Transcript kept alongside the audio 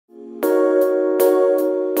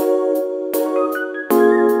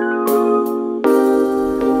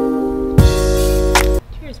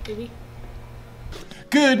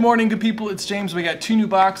Good morning, good people. It's James. We got 2 new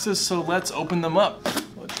boxes, so let's open them up.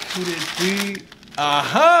 What could it be?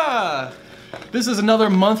 Aha! This is another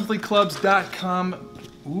monthlyclubs.com.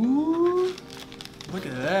 Ooh, look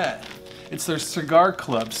at that. It's their cigar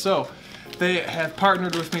club. So they have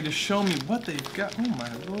partnered with me to show me what they've got. Oh my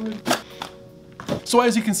lord. So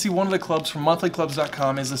as you can see, one of the clubs from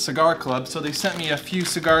monthlyclubs.com is the cigar club. So they sent me a few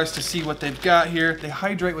cigars to see what they've got here. They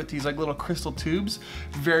hydrate with these like little crystal tubes.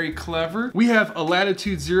 Very clever. We have a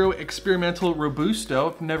Latitude Zero Experimental Robusto.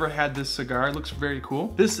 I've never had this cigar. It looks very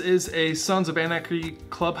cool. This is a Sons of Anarchy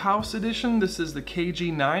Clubhouse edition. This is the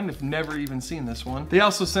KG9. I've never even seen this one. They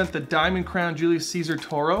also sent the Diamond Crown Julius Caesar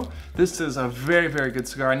Toro. This is a very, very good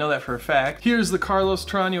cigar. I know that for a fact. Here's the Carlos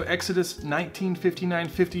Trano Exodus 1959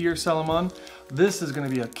 50-year Salomon. This is going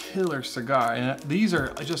to be a killer cigar, and these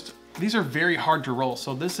are very hard to roll.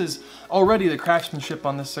 So this is already, the craftsmanship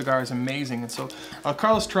on this cigar is amazing. And so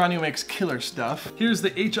Carlos Trano makes killer stuff. Here's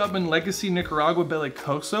the H. Upman Legacy Nicaragua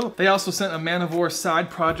Belicoso. They also sent a Man of War Side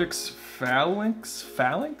Projects Phalanx?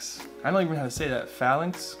 I don't even know how to say that,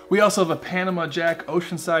 Phalanx. We also have a Panama Jack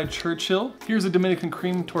Oceanside Churchill. Here's a Dominican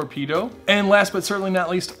Cream Torpedo. And last but certainly not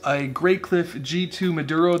least, a Grey Cliff G2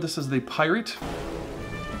 Maduro. This is the Pirate.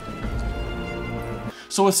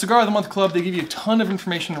 So with Cigar of the Month Club, they give you a ton of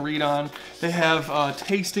information to read on. They have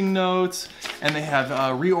tasting notes, and they have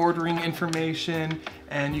reordering information,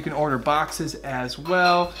 and you can order boxes as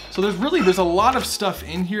well. So there's a lot of stuff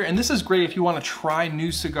in here, and this is great if you want to try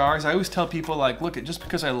new cigars. I always tell people, like, look, just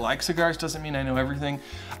because I like cigars doesn't mean I know everything.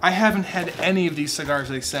 I haven't had any of these cigars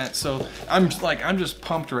they sent, so I'm just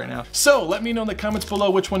pumped right now. So let me know in the comments below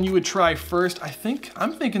which one you would try first.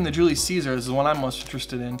 I'm thinking the Julius Caesar is the one I'm most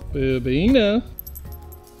interested in. Bubina.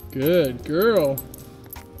 Good girl.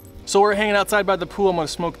 So we're hanging outside by the pool. I'm gonna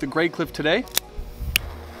smoke the Grey Cliff today.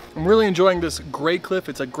 I'm really enjoying this Grey Cliff.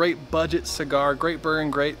 It's a great budget cigar, great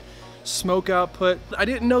burn, great smoke output. I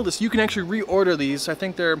didn't know this. You can actually reorder these. I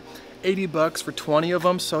think they're 80 bucks for 20 of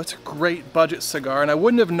them, so it's a great budget cigar, and I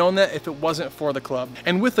wouldn't have known that if it wasn't for the club.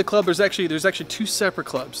 And with the club, there's actually 2 separate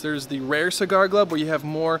clubs. There's the Rare Cigar Club, where you have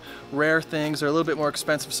more rare things. They're a little bit more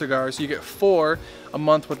expensive cigars. You get 4 a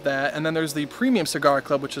month with that. And then there's the Premium Cigar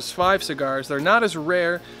Club, which is 5 cigars. They're not as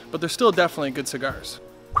rare, but they're still definitely good cigars.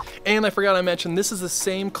 And I forgot I mentioned, this is the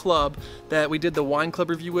same club that we did the wine club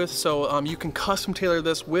review with, so you can custom tailor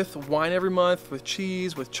this with wine every month, with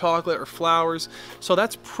cheese, with chocolate, or flowers. So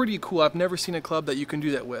that's pretty cool. I've never seen a club that you can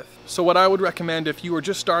do that with. So what I would recommend, if you were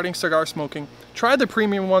just starting cigar smoking, try the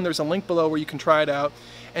premium one. There's a link below where you can try it out.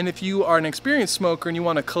 And if you are an experienced smoker and you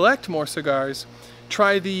want to collect more cigars,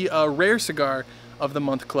 try the Rare Cigar of the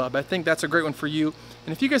Month Club. I think that's a great one for you.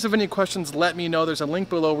 And if you guys have any questions, let me know. There's a link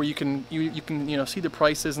below where you can see the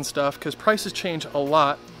prices and stuff, because prices change a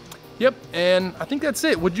lot. Yep, and I think that's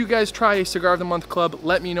it. Would you guys try a Cigar of the Month Club?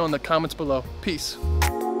 Let me know in the comments below. Peace.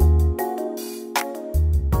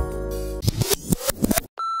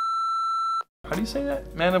 How do you say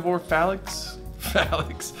that? Man of War Phalanx?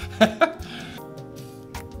 Phalanx.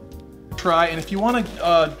 Try, and if you want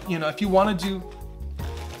to, if you want to do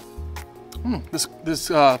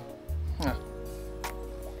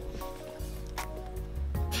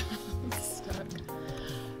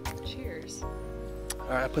Cheers. All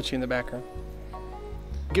right, I'll put you in the background.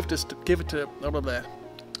 Give it to blah blah blah.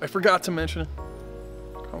 I forgot to mention.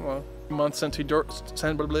 Come on. Month sent to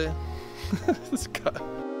blah blah. This guy.